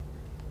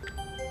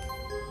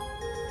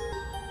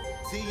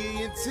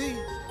T-E-N-T.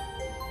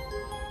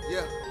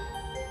 Yeah.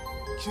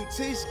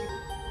 Q-T-ski.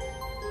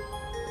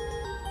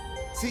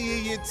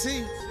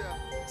 T-E-N-T.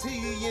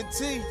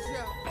 T-E-N-T.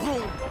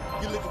 Boom.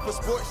 You looking for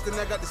sports? Then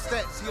I got the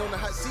stats. He on the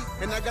hot seat,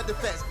 and I got the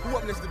facts. Who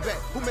up next to bat?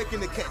 Who making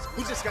the catch?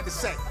 Who just got the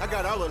sack? I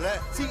got all of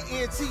that.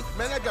 T-E-N-T.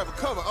 Man, I got a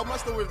cover. All my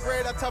store is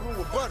bread. I top it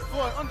with butter.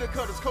 Floyd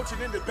undercutters, coaching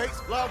in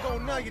debates. Log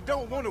on now, you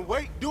don't want to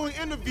wait. Doing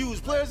interviews,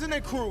 players and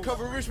their crew.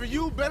 Coverage for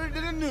you better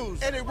than the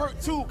news. And it work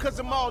too, cause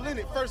I'm all in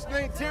it. First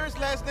name Terrence,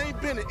 last name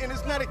Bennett. And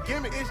it's not a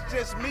gimmick. It's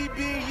just me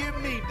being your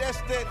me.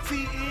 That's that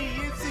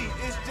T-E-N-T.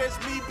 It's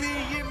just me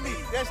being your me.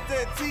 That's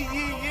that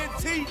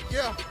T-E-N-T.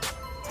 Yeah.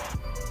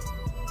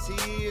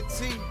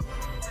 T-E-N-T.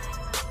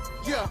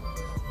 Yeah.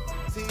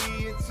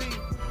 T-E-N-T.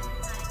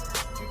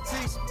 Q-T.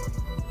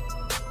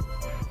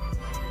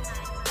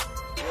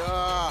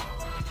 Yeah.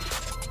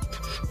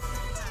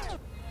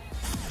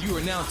 You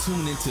are now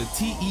tuned into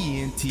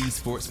TENT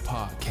Sports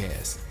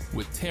Podcast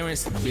with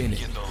Terrence Bennett.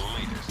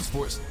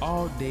 Sports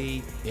all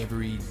day,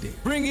 every day.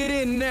 Bring it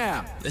in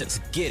now. Let's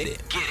get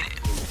it.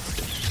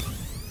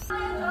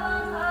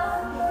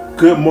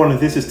 Good morning.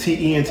 This is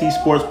TENT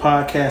Sports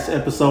Podcast,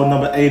 episode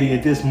number 80.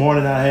 And this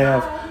morning I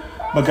have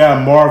my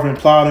guy Marvin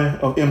Plowden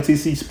of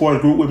MTC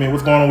Sports Group with me.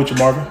 What's going on with you,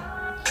 Marvin?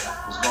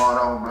 What's going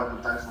on, brother?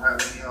 Thanks for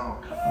having me on.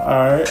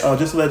 All right.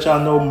 Just to let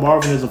y'all know,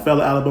 Marvin is a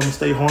fellow Alabama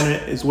State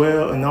Hornet as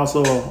well, and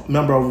also a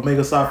member of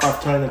Omega Psi Phi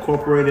Fraternity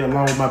Incorporated,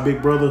 along with my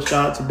big brother.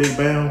 Shout out to Big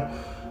Bam.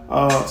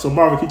 So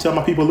Marvin, can you tell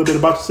my people a little bit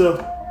about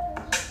yourself?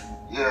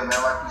 Yeah, man.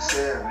 Like you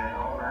said, man,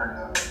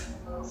 owner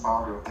and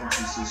founder of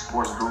MTC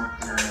Sports Group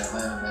here in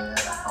Atlanta, man.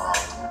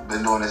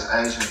 Been doing this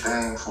Asian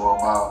thing for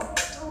about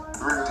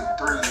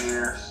three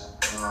years.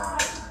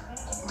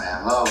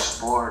 Man, love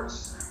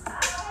sports.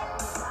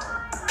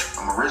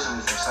 I'm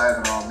originally from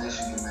Saginaw,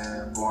 Michigan,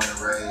 man. Born and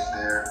raised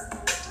there.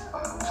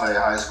 Played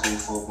high school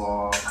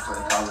football,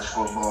 played college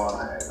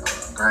football at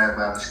Grand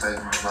Valley State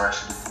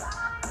University.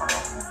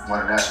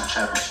 Won a national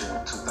championship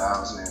in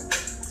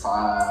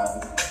 2005.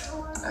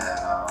 And,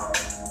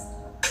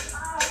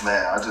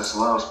 man, I just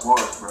love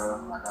sports, bro.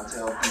 Like I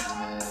tell people,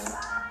 man,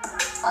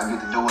 I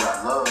get to do what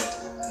I love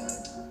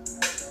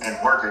and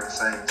work at the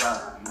same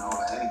time. You know,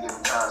 at any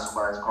given time,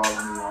 somebody's calling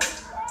me on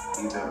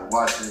either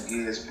watching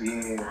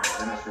ESPN or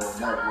NFL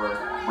Network,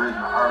 reading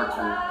an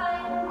article,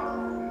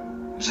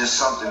 just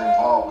something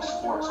involved with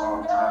sports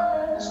all the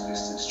time.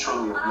 It's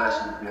truly a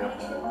blessing to be able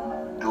to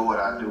do what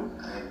I do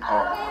and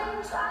call it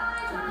work.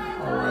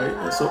 All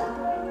right. So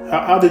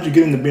how did you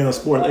get into being a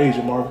sports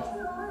agent, Marvin?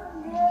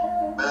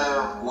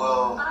 Man,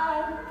 well,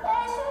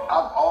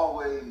 I've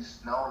always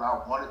known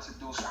I wanted to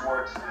do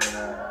sports.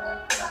 And,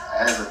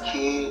 as a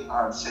kid,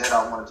 I said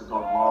I wanted to go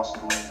to law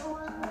school.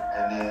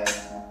 And then,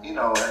 you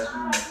know, as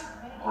you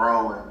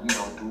grow and, you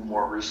know, do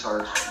more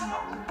research, you know,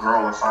 you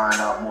grow and find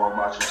out more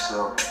about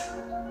yourself,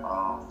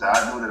 that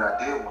I knew that I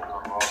did want to go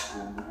to law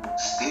school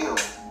still.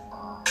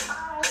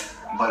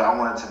 But I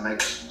wanted to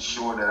make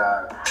sure that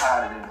I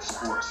tied it into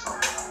sports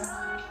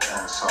somehow.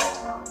 And so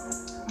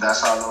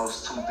that's how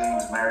those two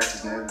things married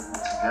together.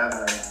 And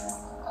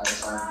I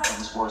decided to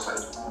become a sports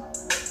agent.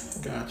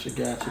 Gotcha.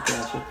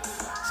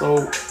 So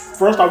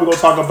first off, we're going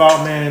to talk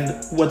about,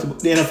 man, what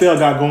the NFL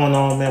got going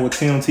on, man, with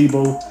Tim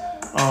Tebow.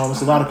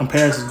 There's a lot of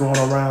comparisons going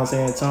around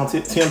saying Tim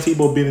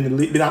Tebow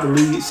been out the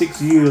league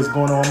 6 years,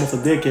 going on almost a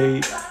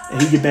decade,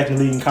 and he get back in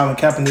the league, and Colin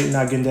Kaepernick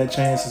not getting that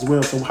chance as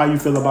well. So how you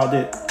feel about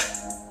that?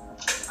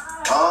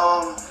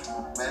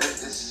 Man,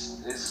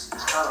 it's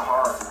kind of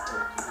hard to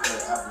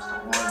compare apples to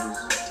oranges.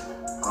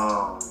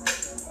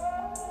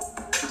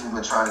 People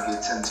been trying to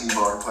get Tim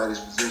Tebow to play this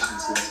position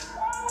since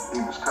he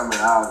was coming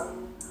out of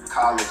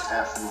college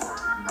at Florida.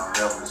 You know,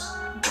 that was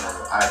the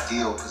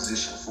ideal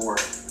position for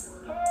him.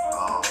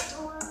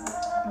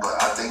 But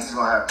I think he's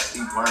gonna have a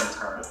steep learning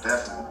curve,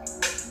 definitely.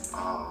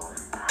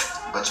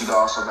 But you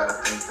also got to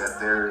think that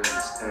there is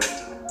a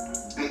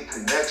big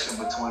connection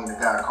between the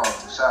guy calling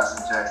the shots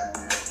in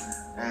Jacksonville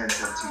and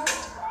Tim Tebow.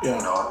 Yeah.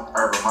 You know,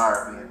 Urban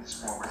Meyer being his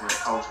former head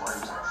coach when he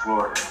was in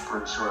Florida, I'm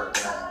pretty sure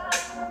they had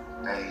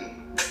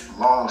a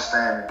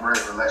long-standing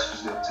great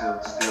relationship still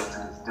to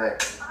this day.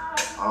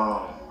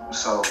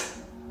 So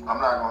I'm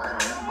not gonna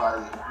handle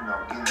anybody, you know,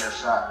 getting their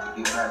shot to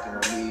get back in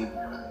the league,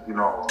 you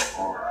know,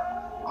 or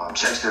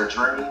chase their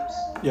dreams.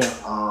 Yeah.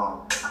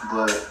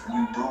 But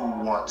you do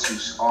want to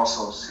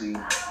also see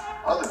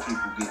other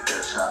people get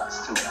their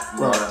shots too.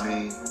 You know what I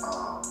mean?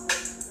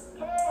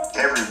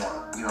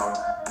 Everyone, you know,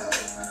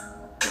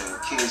 the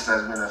kids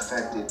that's been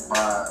affected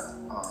by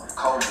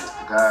COVID,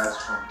 the guys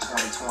from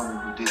 2020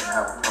 who didn't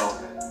have a pro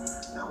day,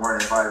 that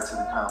weren't invited to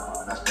the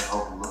combine, that's been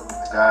overlooked.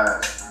 The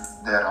guys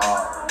that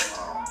are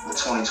the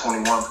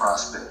 2021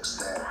 prospects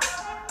that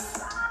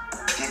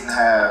didn't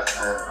have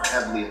a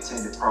heavily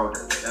attended pro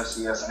day, the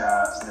FCS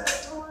guys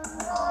that,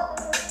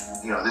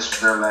 you know, this was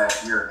their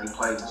last year and they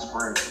played in the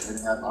spring, so they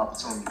didn't have the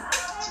opportunity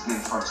to get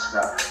in front of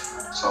scouts.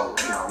 So,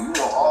 you know, you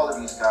want all of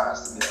these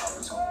guys to get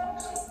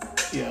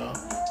opportunities. Yeah.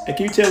 And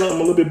can you tell them a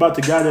little bit about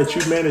the guy that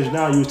you manage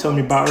now? You was telling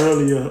me about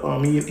earlier.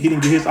 He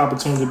didn't get his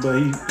opportunity, but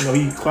he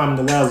climbing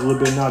the ladders a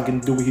little bit now, getting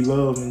to do what he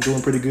loves and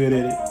doing pretty good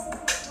at it.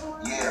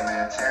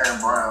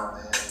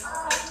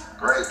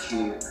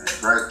 kid, man.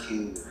 Great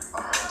kid.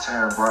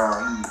 Taron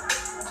Brown, he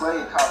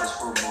played college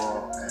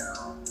football at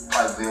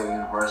Pikeville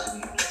University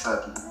in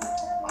Kentucky.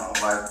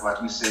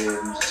 Like you said, he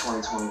was a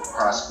 2020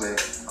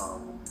 prospect.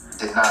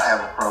 Did not have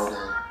a pro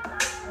day.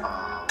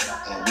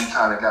 And we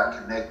kind of got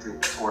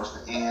connected towards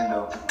the end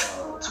of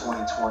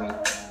 2020.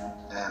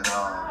 And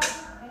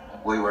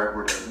we were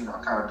able to,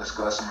 kind of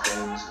discuss some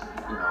things.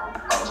 And,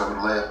 I was able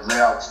to lay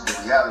out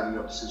the reality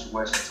of the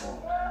situation to him.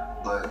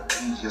 But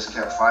he just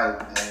kept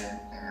fighting, man.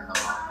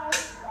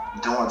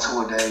 And doing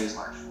tour-a-days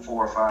like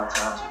 4 or 5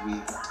 times a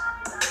week.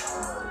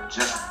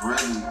 Just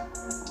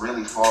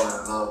really falling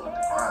in love with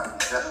the grind,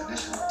 the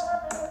definition of it.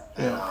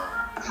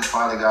 And he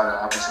finally got an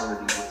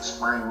opportunity with the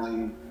Spring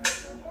League.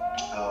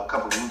 A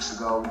couple of weeks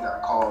ago, we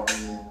got called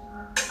in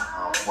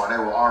while they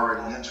were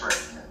already in training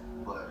camp.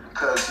 But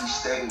because he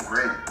stayed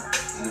ready,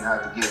 he didn't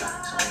have to get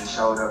it. So when he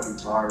showed up, he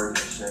was already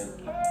in shape.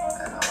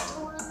 And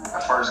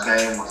our first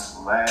game was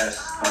last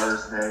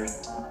Thursday.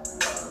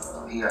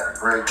 He had a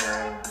great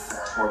game,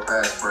 had 4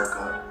 pass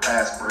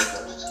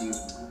breakups, and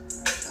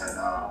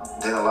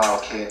didn't allow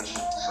a catch.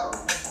 So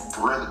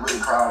really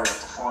proud of the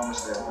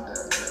performance that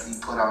he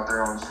put out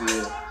there on the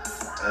field.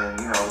 And,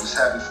 just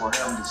happy for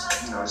him to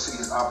see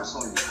his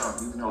opportunity come.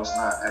 Even though it's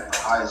not at the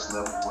highest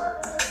level where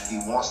he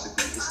wants to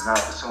be, it's an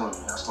opportunity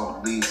that's going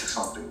to lead to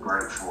something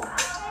great for him.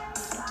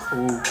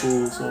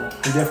 Cool. So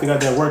he definitely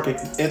got that work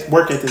ethic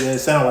that it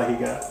sounded like he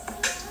got.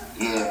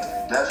 Yeah,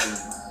 man, definitely.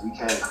 You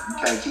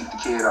can't keep the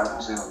kid out of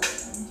the gym.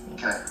 You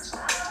can't. So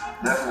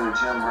definitely a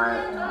gym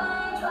rat.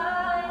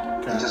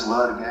 He just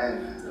loved the game.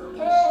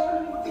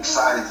 Just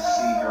excited to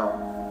see him,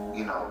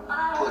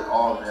 put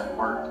all of that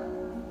work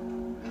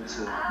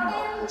into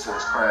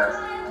his craft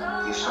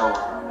and his show.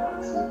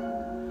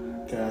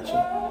 Gotcha.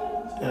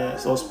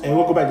 And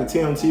we'll go back to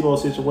Tim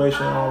Tebow's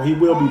situation. He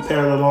will be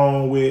paired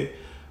along with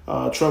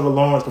Trevor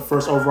Lawrence, the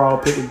first overall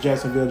pick of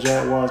Jacksonville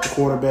Jaguars, the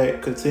quarterback,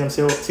 because Tim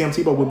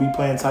Tebow will be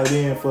playing tight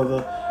end for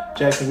the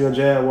Jacksonville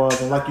Jaguars.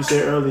 And like you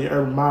said earlier,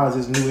 Urban Meyer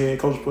is new head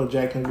coach for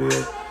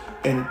Jacksonville.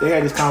 And they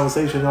had this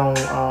conversation on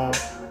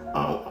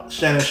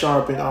Shannon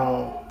Sharp and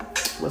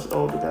what's the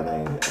older guy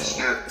name?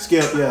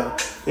 Skip, yeah.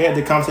 They had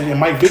the conversation, and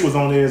Mike Vick was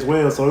on there as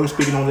well, so they were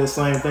speaking on that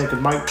same thing,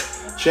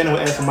 because Shannon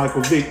was asking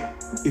Michael Vick,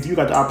 if you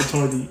got the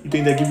opportunity, you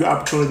think they give you the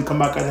opportunity to come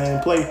back out there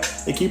and play?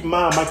 And keep in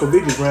mind, Michael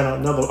Vick just ran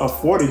a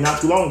 40 not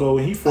too long ago,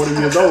 and he's 40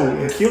 years old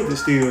and killed it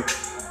still.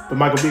 But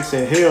Michael Vick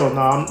said, hell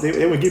no, they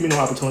wouldn't give me no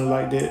opportunity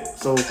like that.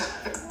 So,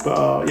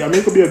 but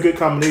it could be a good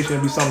combination.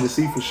 It'd be something to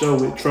see for sure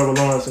with Trevor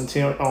Lawrence and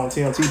Tim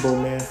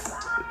Tebow, man,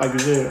 like you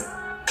said.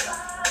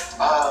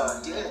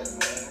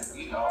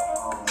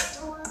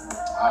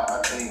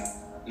 I think,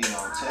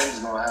 Tim's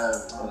going to have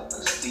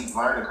a steep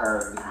learning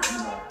curve,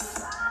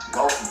 to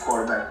go from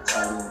quarterback to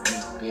tight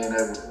end, being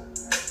able to,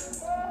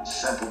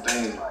 simple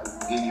things like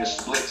getting your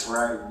splits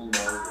right,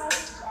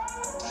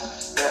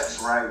 steps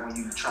right when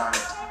you're trying to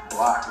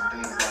block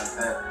and things like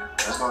that.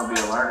 That's going to be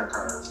a learning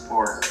curve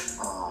for him.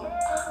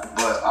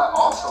 But I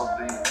also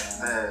think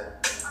that,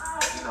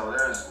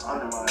 there's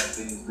underlying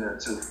things there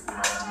too,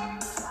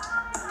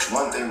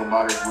 One thing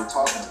about it we're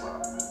talking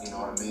about,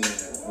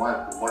 And one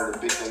of the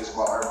big things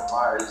about Urban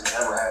Meyer, he's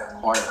never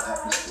had quite an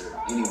atmosphere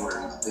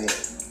anywhere he's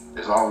been.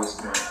 There's always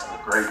been a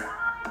great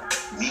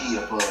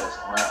media buzz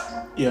around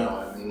him. Yeah.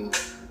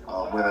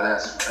 Whether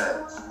that's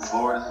at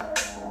Florida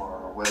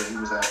or whether he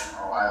was at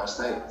Ohio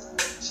State.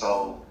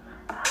 So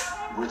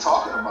we're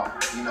talking about,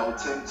 Tim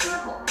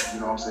Tebow. You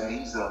know what I'm saying?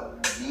 He's a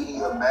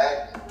media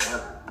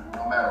magnet.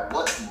 No matter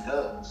what he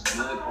does,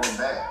 good or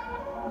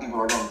bad, people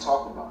are going to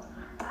talk about him.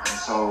 And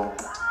so,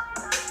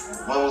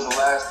 when was the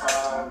last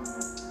time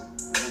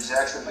the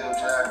Jacksonville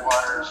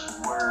Jaguars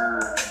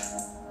were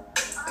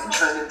in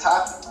trending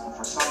topic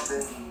for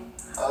something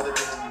other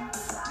than,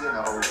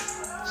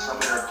 some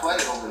of their play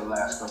over the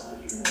last couple of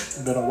years?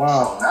 It's been a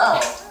while. So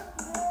now,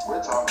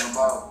 we're talking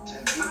about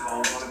Tim Tebow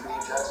going to be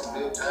in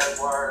Jacksonville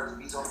Jaguars.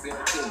 He's going to be in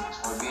the team. He's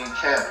going to be in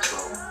camp. So,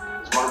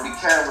 there's going to be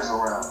cameras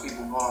around.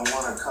 People going to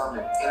want to come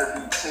and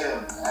interview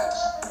Tim,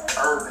 ask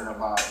Urban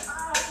about it.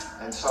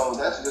 And so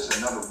that's just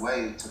another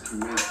way to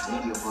create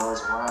media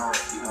buzz around,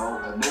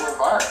 a new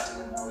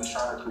environment. He's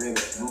trying to create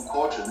a new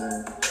culture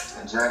there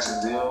in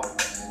Jacksonville.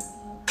 And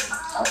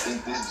I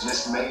think this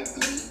just may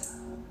be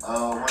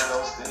one of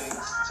those things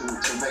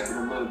to make it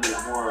a little bit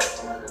more of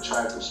an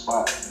attractive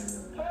spot.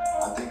 And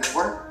I think it's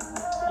working.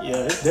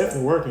 Yeah, it's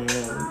definitely working.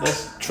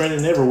 That's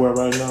trending everywhere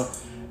right now.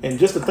 And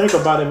just to think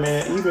about it,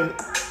 man, even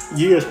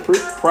years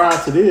prior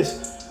to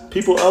this,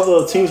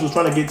 other teams was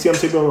trying to get Tim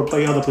Tebow to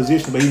play other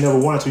positions, but he never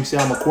wanted to. He said,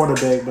 I'm a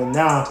quarterback, but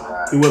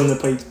now he willing to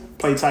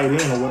play tight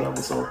end or whatever.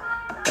 So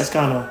that's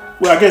kind of,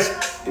 I guess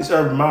it's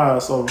Urban Meyer,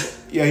 so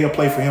yeah, he'll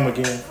play for him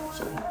again.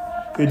 So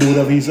he'll do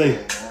whatever he say,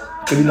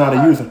 because he know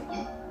how to use him.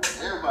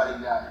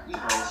 Everybody got,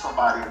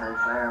 somebody in their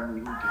family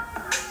who can,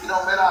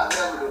 man, I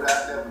never do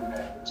that,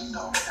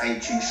 but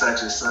auntie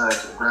such and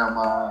such, or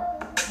grandma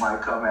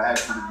might come and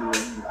ask you to do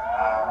it. You like,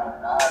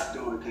 I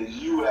do it because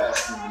you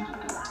asking me to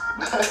do it.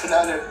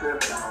 not necessarily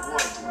I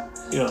want to.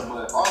 Yeah.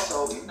 But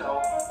also, you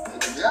know,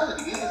 and the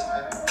reality is,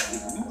 man,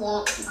 if you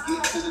want to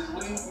get to this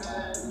league,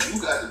 man,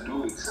 you got to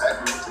do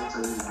exactly what they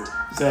tell you to do.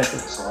 Exactly.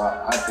 So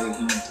I think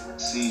he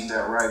sees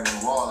that writing on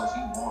the wall. If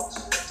he wants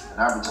an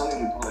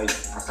opportunity to play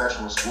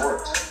professional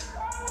sports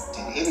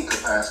in any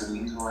capacity,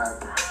 he's going to have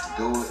to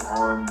do it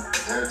on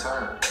their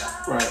terms.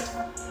 Right.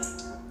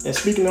 And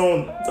speaking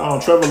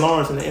on Trevor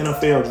Lawrence in the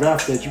NFL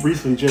draft that you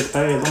recently just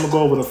passed, I'm going to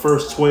go over the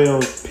first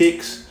 12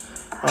 picks.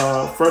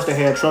 First, they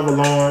had Trevor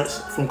Lawrence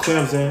from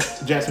Clemson.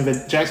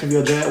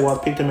 Jacksonville Jaguars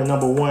picked him at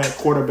number 1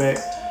 quarterback.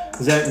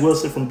 Zach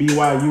Wilson from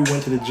BYU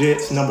went to the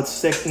Jets, number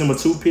 2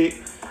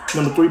 pick.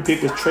 Number 3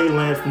 pick was Trey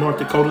Lance from North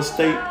Dakota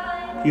State.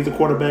 He's a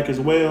quarterback as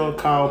well.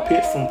 Kyle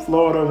Pitts from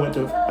Florida went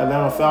to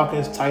Atlanta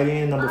Falcons, tight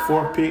end, number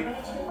 4 pick.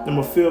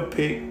 Number 5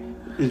 pick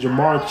is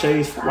Jamar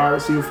Chase, wide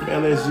receiver from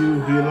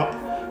LSU.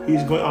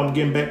 He's going.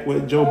 Getting back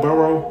with Joe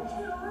Burrow.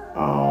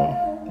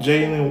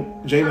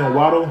 Jalen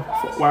Waddle,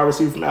 wide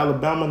receiver from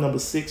Alabama, number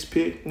 6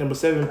 pick. Number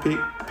 7 pick,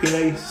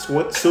 Penei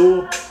Sewell,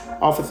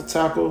 offensive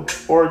tackle,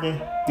 Oregon,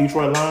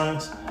 Detroit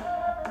Lions.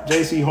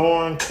 J.C.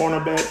 Horn,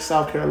 cornerback,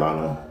 South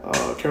Carolina.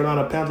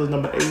 Carolina Panthers,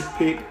 number 8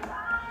 pick.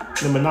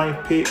 Number 9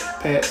 pick,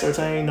 Pat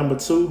Surtain, number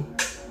 2.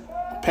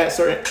 Pat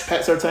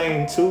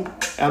Surtain, 2,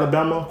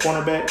 Alabama,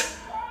 cornerback.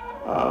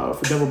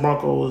 For Denver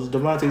Broncos,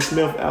 Devontae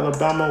Smith,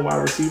 Alabama,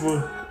 wide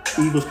receiver.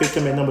 Eagles picked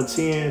him at number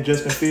 10.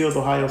 Justin Fields,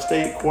 Ohio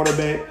State,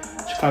 quarterback.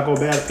 Chicago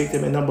Bears picked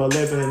him at number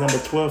 11 and number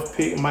 12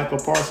 pick. Michael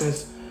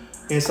Parsons,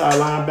 inside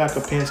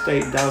linebacker, Penn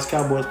State. Dallas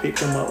Cowboys picked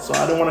him up. So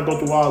I don't want to go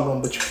through all of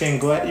them, but you can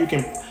go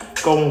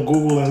on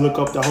Google and look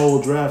up the whole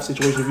draft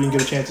situation if you can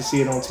get a chance to see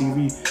it on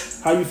TV.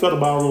 How you felt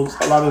about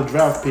a lot of the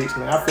draft picks,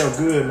 man? I felt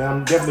good, man.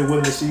 I'm definitely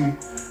ready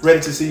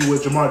to see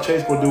what Jamar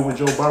Chase will do with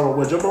Joe Burrow.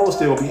 Well, Joe Burrow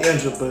still will be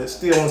injured, but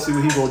still want to see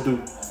what he gonna do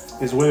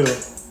as well.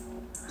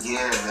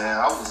 Yeah, man.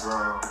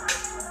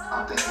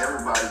 I think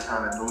everybody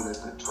kind of knew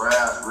that the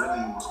draft really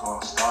was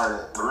going to start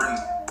at 3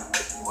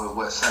 with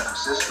what San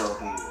Francisco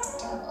did.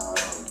 And,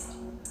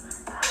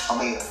 I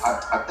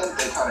think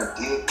they kind of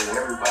did what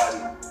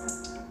everybody,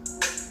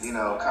 you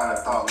know, kind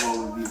of thought what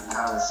would be the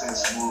common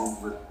sense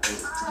move to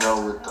go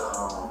with the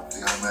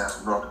young man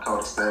from North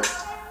Dakota State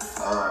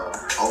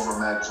over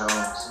Mac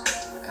Jones.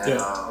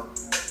 And I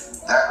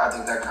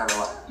think that kind of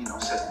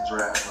set the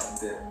draft right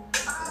there. And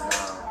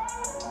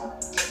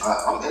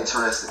I'm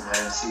interested, man,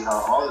 to see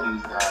how all of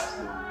these guys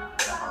do.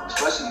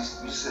 Especially,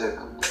 you said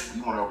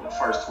you went over the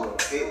first 12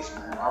 picks,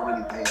 man. I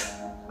really think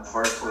the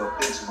first 12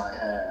 picks might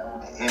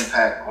have an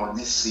impact on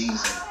this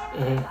season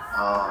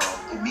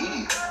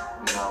immediately,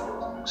 you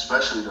know,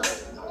 especially the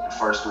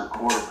first 3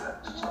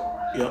 quarterbacks. So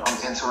I'm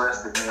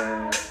interested,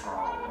 man.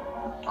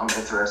 I'm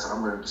interested.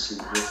 I'm ready to see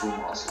real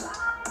football.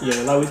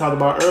 Yeah, like we talked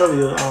about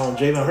earlier,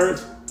 Jalen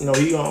Hurts, you know,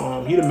 he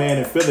the man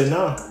in Philly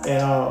now.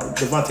 And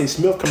Devontae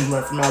Smith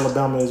coming from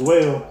Alabama as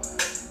well.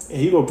 And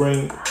he gonna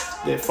bring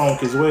that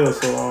funk as well.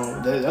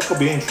 So that's gonna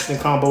be an interesting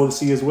combo to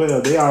see as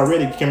well.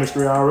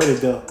 Chemistry already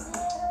there.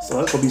 So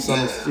that's gonna be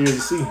something serious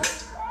to see.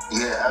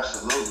 Yeah,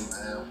 absolutely,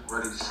 man. I'm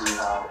ready to see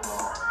how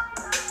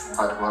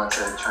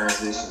Devontae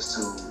transitions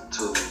to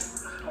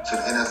the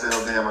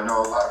NFL game. I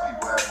know a lot of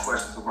people have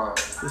questions about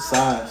his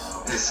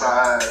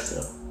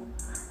size.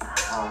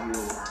 How he'll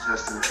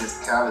adjust to the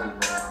physicality,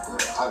 man.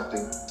 But I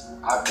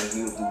think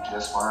he'll do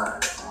just fine.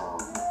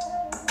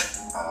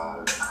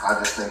 I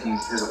just think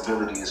his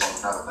ability is on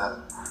another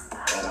level.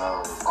 And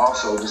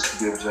also just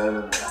to give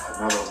Jalen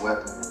another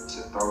weapon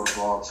to throw the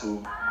ball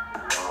to.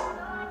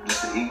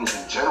 Just the Eagles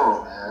in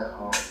general, man.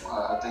 I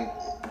think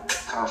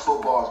kind of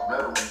football is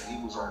better when the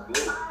Eagles are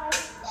good.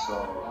 So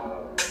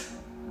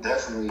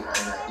definitely on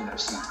that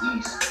NFC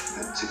East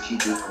to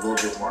keep it a little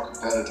bit more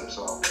competitive.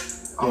 So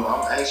I'm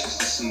anxious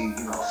to see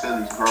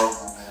Philly's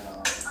growth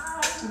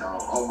and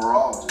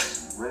overall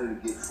just ready to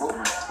get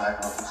football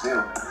back off the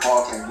field.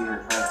 Paul can't get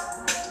here fast.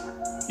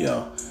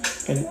 Yeah.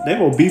 And they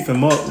gonna beef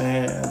him up,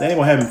 man. They ain't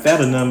gonna have him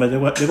fat or nothing,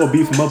 but they gonna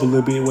beef him up a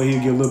little bit where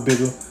he'll get a little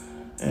bigger.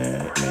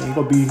 And man, he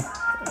gonna be.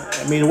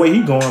 I mean, the way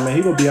he going, man,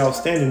 he gonna be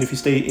outstanding if he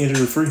stay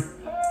injury free.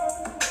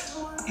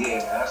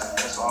 Yeah,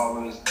 that's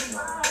always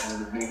one of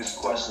the biggest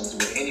questions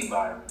with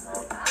anybody.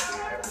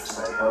 Being able to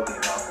stay healthy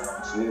and out there on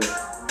the field.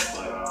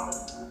 But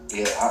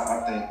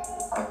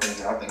I think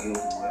he'll do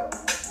well.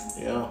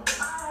 Yeah.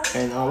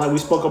 And like we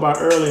spoke about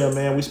earlier,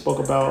 man, we spoke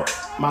about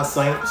my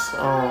Saints. We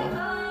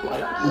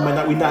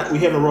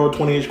haven't rolled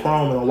 20-inch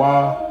chrome in a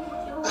while.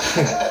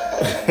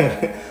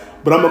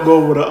 But I'm gonna go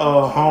with the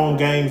home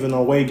games and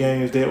away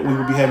games that we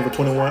will be having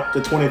for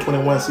the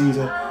 2021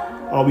 season.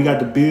 We got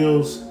the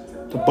Bills,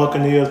 the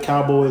Buccaneers,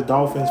 Cowboys,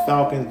 Dolphins,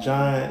 Falcons,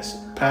 Giants,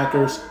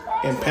 Packers,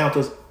 and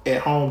Panthers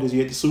at home this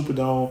year at the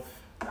Superdome.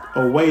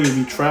 Away,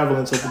 we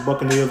traveling to the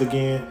Buccaneers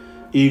again,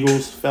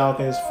 Eagles,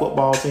 Falcons,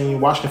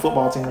 Washington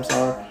football team,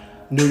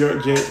 New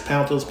York Jets,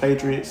 Panthers,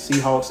 Patriots,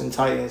 Seahawks, and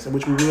Titans, in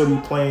which we will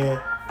be playing.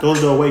 Those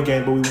are the away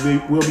games, but we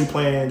will be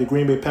playing the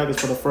Green Bay Packers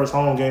for the first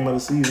home game of the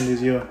season this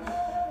year.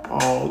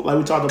 Like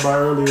we talked about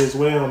earlier as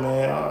well,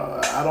 man.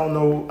 I don't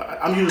know.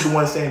 I'm usually the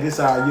one saying this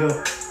our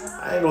year.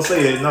 I ain't gonna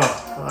say it, no.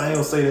 I ain't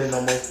gonna say that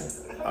no more.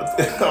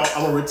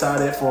 I'm gonna retire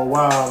that for a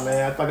while,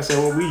 man. Like I said,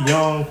 when we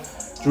young,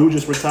 Drew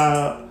just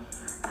retired.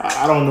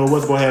 I don't know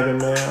what's gonna happen,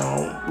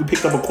 man. We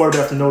picked up a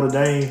quarterback from Notre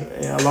Dame,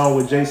 and along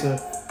with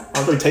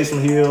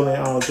Taysom Hill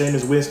and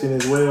Jameis Winston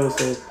as well.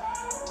 So,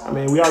 I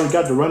mean, we already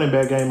got the running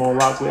back game on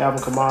lock with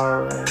Alvin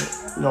Kamara and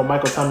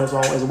Michael Thomas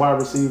on as a wide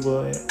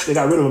receiver, and they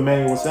got rid of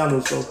Emmanuel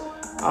Sanders. So,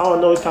 I don't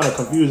know. It's kind of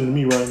confusing to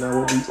me right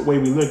now the way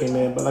we looking,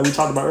 man. But like we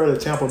talked about earlier,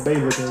 Tampa Bay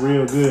looking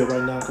real good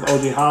right now because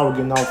O.J. Howard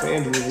getting off for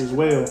injury as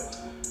well,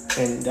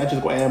 and that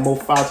just gonna add more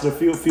fire to the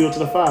fuel to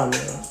the fire,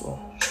 man. So.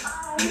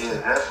 Yeah,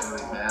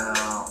 definitely, man.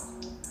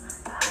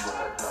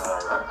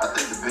 I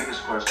think the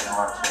biggest question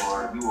mark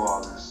for you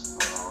all is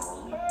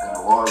in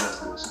New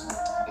Orleans is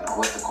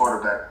what the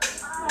quarterback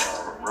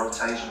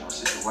rotation or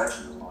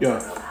situation is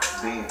going to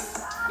be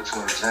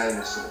between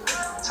Jameis and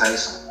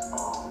Taysom.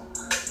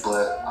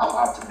 But I'm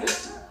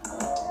optimistic.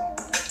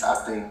 I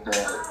think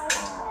that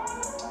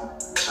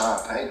Sean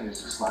Payton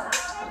is just like a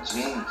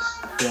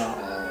genius and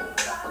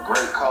a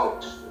great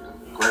coach, a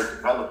great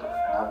developer.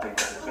 And I think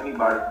that if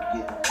anybody can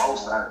get the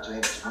most out of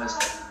Jameis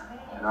Winston,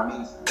 and I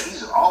mean,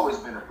 he's always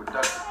been a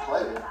productive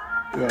player.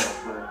 Yeah.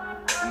 But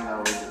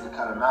the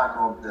kind of knock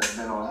on that's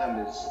been on him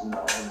is him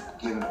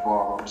giving the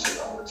ball over to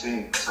the other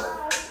team. So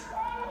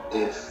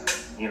if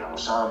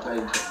Sean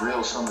Payton can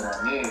reel some of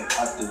that in,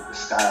 I think the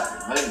sky's the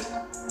limit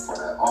for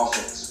that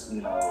offense.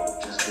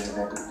 Just being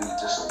able to be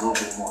just a little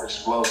bit more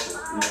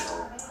explosive, even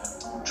though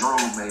Drew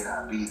may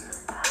not be there.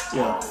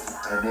 Yeah.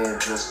 And then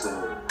just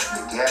the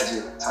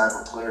gadget type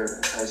of player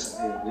that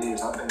Taysom Hill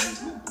is, I think he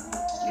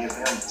give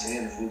him 5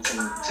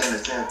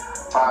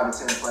 to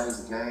 10 plays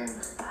a game.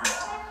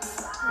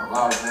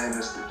 Allow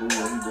Jameis to do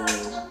what he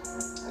does.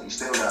 And you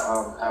still got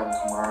Alvin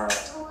Kamara,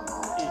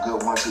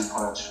 good 1-2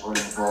 punch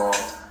running the ball.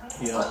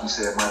 Yeah. Like you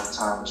said, Michael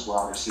Thomas,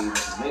 wide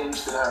receivers. And then you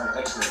still have an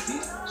excellent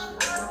defense.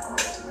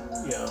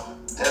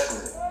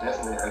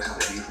 Definitely an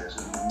excellent defense.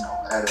 And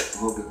added a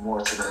little bit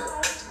more to that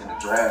in the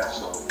draft.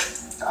 So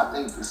I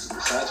think the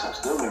Saints are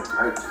still in a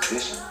great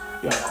position.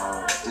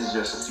 Yeah. It's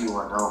just a few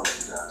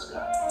unknowns you guys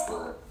got.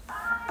 But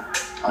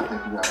I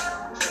think you guys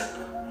are in this.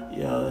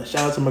 Yeah,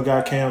 shout out to my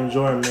guy Cam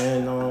Jordan,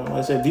 man. Like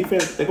I said,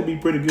 defense, they could be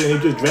pretty good. He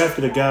just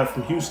drafted a guy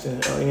from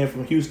Houston,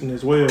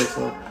 as well.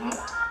 So,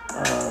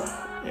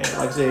 and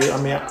like I said,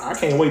 I mean, I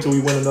can't wait till we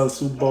win another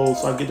Super Bowl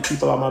so I get the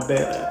people out my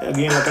back.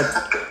 Again,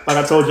 like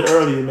I told you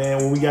earlier, man,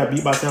 when we got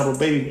beat by Tampa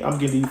Bay, I'm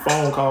getting these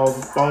phone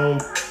calls. I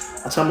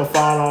turn my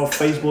phone off,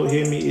 Facebook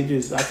hit me.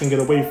 I can get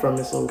away from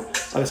it. So,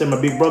 like I said, my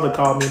big brother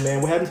called me,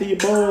 man. What happened to your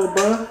boys,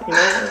 bro?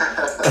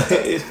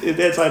 It's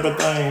that type of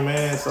thing,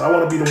 man. So I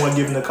want to be the one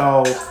giving the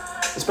calls.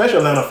 Especially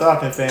Atlanta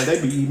Falcons fans, they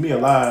be eating me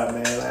alive,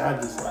 man. Like, I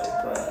just bruh.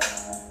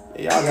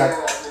 Everybody,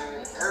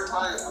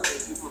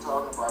 people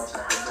talking about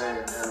Tampa Bay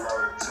and they're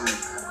low too.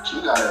 But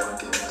you gotta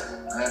look at what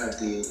Atlanta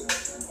did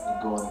and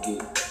going to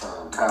get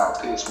Kyle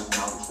Pitts with the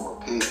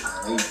 #4 pick.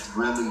 And they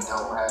really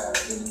don't have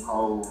any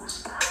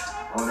holes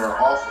on their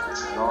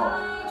offense at all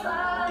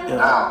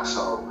now.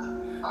 So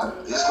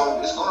it's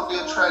gonna be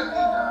a tragedy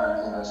down in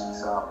the NFC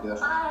South,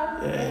 definitely.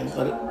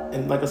 Yeah,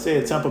 and like I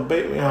said, Tampa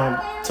Bay,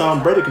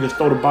 Tom Brady can just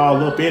throw the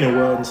ball up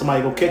anywhere and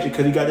somebody go catch it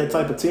because he got that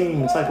type of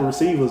team and type of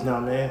receivers now,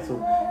 man. So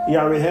he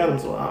already had them.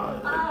 So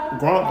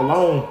Gronk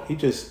alone, he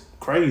just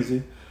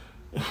crazy.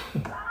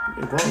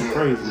 Gronk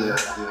crazy. Yeah.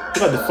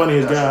 He's like the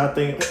funniest guy I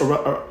think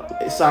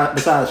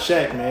besides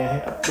Shaq,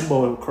 man. The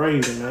boy was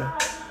crazy, man.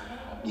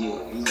 Yeah,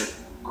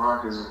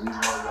 Gronk is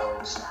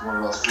one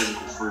of those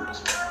physical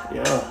freaks, man.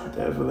 Yeah,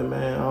 definitely,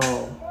 man.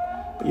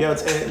 But yeah,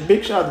 and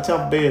big shout out to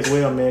Tampa Bay as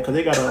well, man, because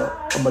they got a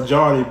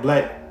majority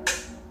black,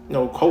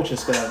 coaching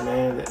staff,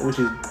 man, which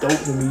is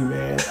dope to me,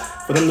 man.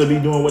 For them to be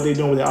doing what they're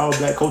doing with their all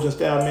black coaching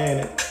staff,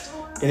 man,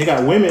 and they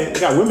got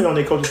women on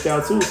their coaching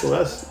staff too, so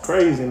that's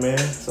crazy, man.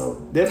 So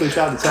definitely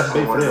shout out to Tampa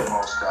Bay for that. One of the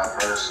most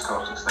diverse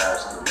coaching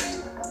staffs in the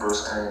league.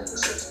 Bruce Arians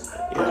is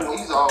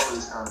he's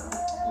always kind of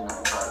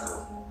tried to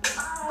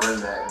bring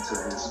that into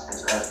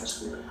his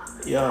atmosphere.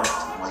 Yeah.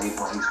 When he's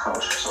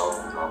coaching, so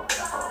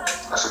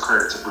that's a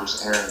credit to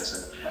Bruce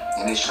Arians,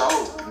 and it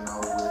showed,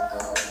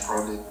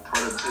 with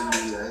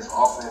productivity that his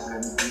offense and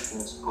his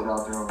defense put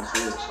out there on the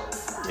field. So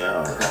they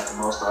got the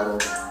most out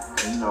of it,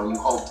 and you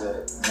hope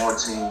that more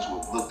teams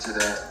would look to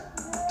that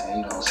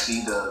and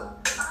see the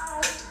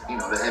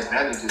the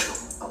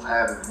advantages of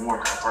having more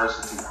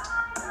diversity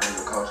in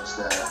your coaching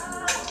staff and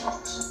your front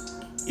office.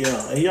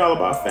 Yeah, and he all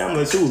about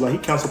family too. Like he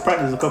canceled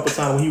practice a couple of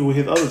times when he was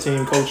with his other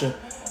team coaching.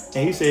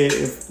 And he said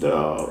if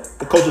the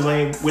coaches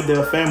ain't with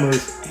their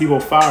families, he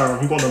gonna fire them.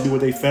 He gonna be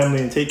with their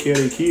family and take care of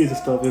their kids and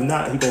stuff. If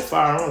not, he gonna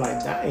fire them.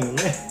 Like, dang,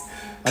 man.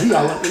 Like,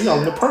 he all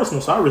in the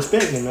personal, so I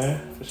respect him,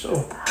 man, for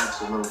sure.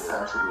 Absolutely.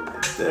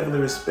 Definitely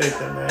respect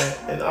him, man.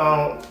 And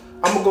I'm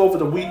gonna go over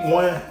the week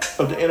 1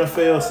 of the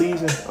NFL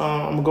season.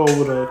 I'm gonna go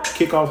over the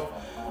kickoff,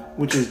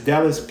 which is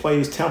Dallas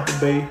plays Tampa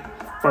Bay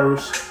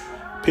first.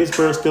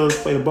 Pittsburgh Steelers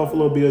play the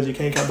Buffalo Bills. You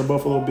can't count the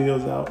Buffalo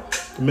Bills out.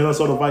 The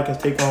Minnesota Vikings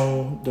take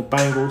on the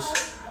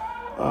Bengals.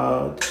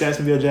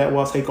 Jacksonville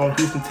Jaguars take on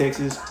Houston,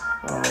 Texas.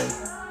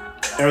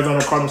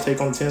 Arizona Cardinals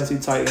take on the Tennessee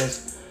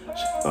Titans.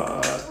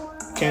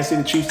 Kansas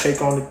City Chiefs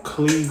take on the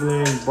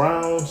Cleveland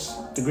Browns.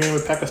 The Green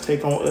Bay Packers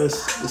take on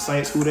us, the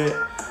Saints. Who that?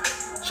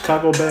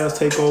 Chicago Bears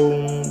take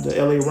on the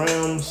LA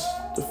Rams.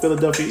 The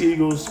Philadelphia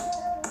Eagles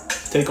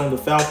take on the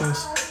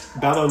Falcons.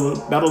 Battle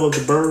of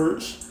the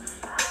Birds.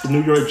 The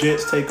New York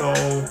Jets take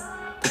on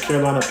the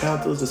Carolina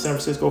Panthers. The San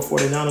Francisco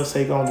 49ers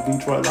take on the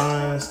Detroit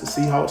Lions. The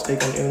Seahawks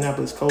take on the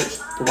Indianapolis Colts.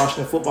 The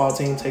Washington Football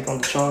Team take on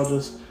the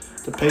Chargers.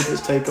 The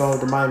Patriots take on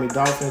the Miami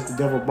Dolphins. The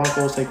Denver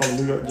Broncos take on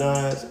the New York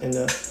Giants. And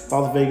the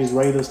Las Vegas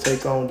Raiders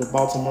take on the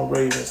Baltimore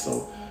Ravens.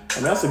 So, I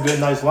mean, that's a good,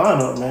 nice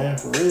lineup, man,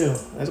 for real.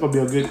 That's going to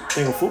be a good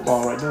thing of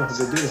football right there. A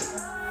good deal.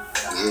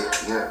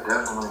 Yeah,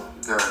 definitely.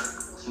 You got a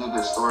few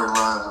good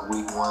storylines in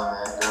week 1,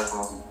 man.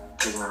 Definitely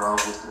kicking it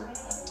off with the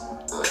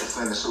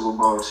defending Super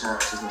Bowl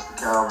champs against the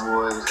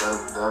Cowboys.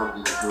 That'll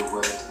be a good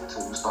way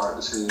to start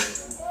the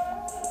season.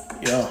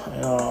 Yeah,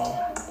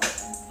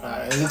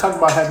 and they talk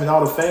about having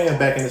all the fans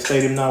back in the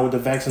stadium now with the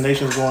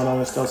vaccinations going on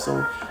and stuff.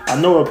 So I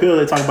know up here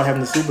they talk about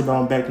having the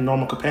Superdome back to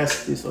normal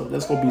capacity. So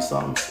that's gonna be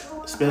something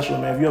special,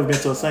 man. If you ever been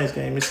to a Saints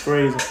game, it's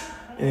crazy.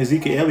 And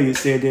Ezekiel Elliott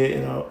said that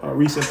in a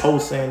recent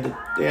post, saying that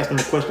they asked him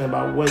a question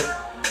about what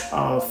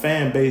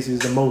fan base is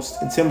the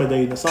most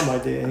intimidating or something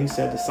like that, and he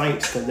said the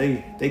Saints, because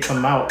they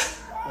come out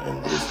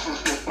and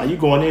it's, like, you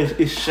going in,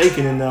 it's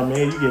shaking in there,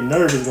 man. You get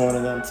nervous going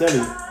in there. I'm telling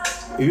you.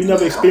 If you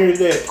never experienced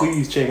that,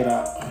 please check it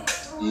out.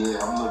 Yeah,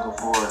 I'm looking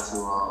forward to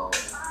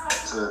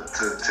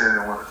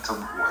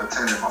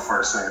attending my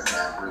first Saints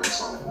game really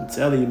soon. I'm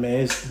telling you,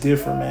 man, it's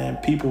different, man.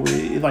 People,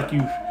 it's like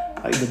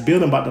the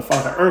building about to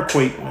fall, an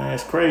earthquake, man.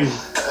 It's crazy.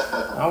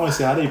 I want to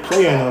see how they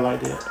play in there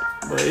like that,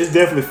 but it's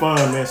definitely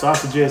fun, man. So I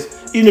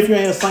suggest, even if you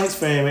ain't a Saints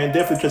fan, man,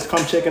 definitely just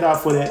come check it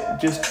out for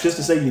that. Just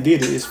to say you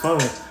did it, it's fun.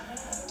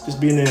 Just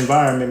be in the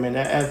environment, man.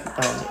 That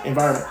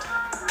environment.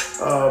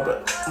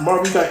 But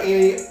Mark, you got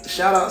any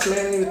shout outs,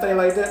 man, anything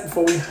like that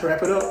before we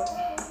wrap it up?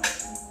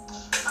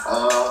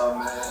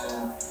 Man, I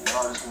just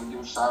want to give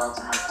a shout out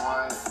to my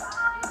client,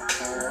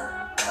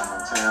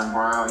 Taryn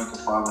Brown. You can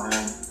follow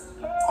him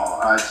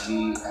on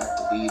IG at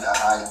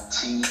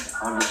 @TheHighT_.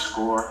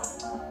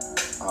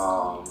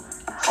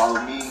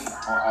 Follow me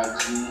on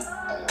IG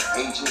at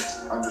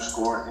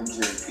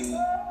agent_MJP.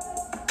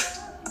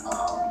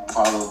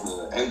 Follow the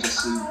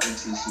agency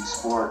NTC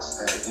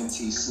Sports at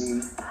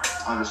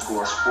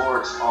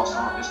NTC_sports. Also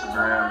on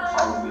Instagram.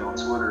 Follow me on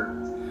Twitter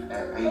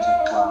at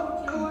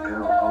AgentCloud,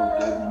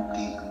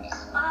 PLOWDE.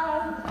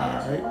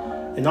 Alright.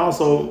 And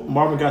also,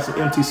 Marvin got some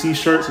MTC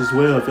shirts as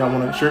well, if y'all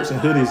want shirts and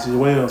hoodies as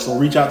well. So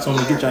reach out to him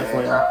and get y'all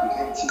for y'all.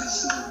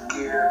 MTC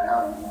gear,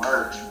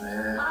 merch,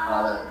 man.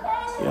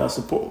 Yeah,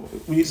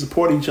 we need to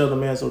support each other,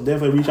 man. So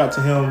definitely reach out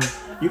to him.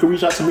 You can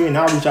reach out to me and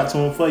I'll reach out to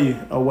him for you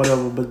or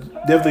whatever. But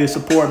definitely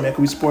support, man,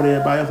 because we support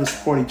everybody else and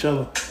support each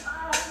other.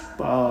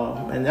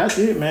 And that's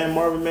it, man,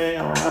 Marvin,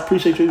 man. I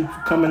appreciate you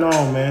coming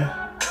on, man.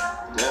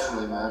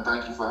 Definitely, man.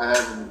 Thank you for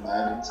having me,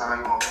 man. Anytime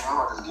you want me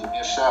on, just give me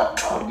a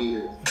shot. I'll be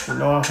here. You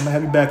know, I'm going to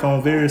have you back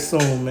on very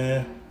soon,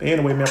 man. But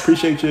anyway, man,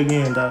 appreciate you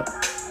again, Doc.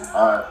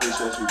 All right,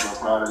 appreciate you, bro.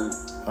 Proud of you.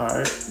 All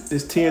right.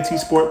 This TNT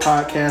Sport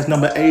Podcast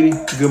number 80.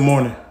 Good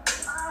morning.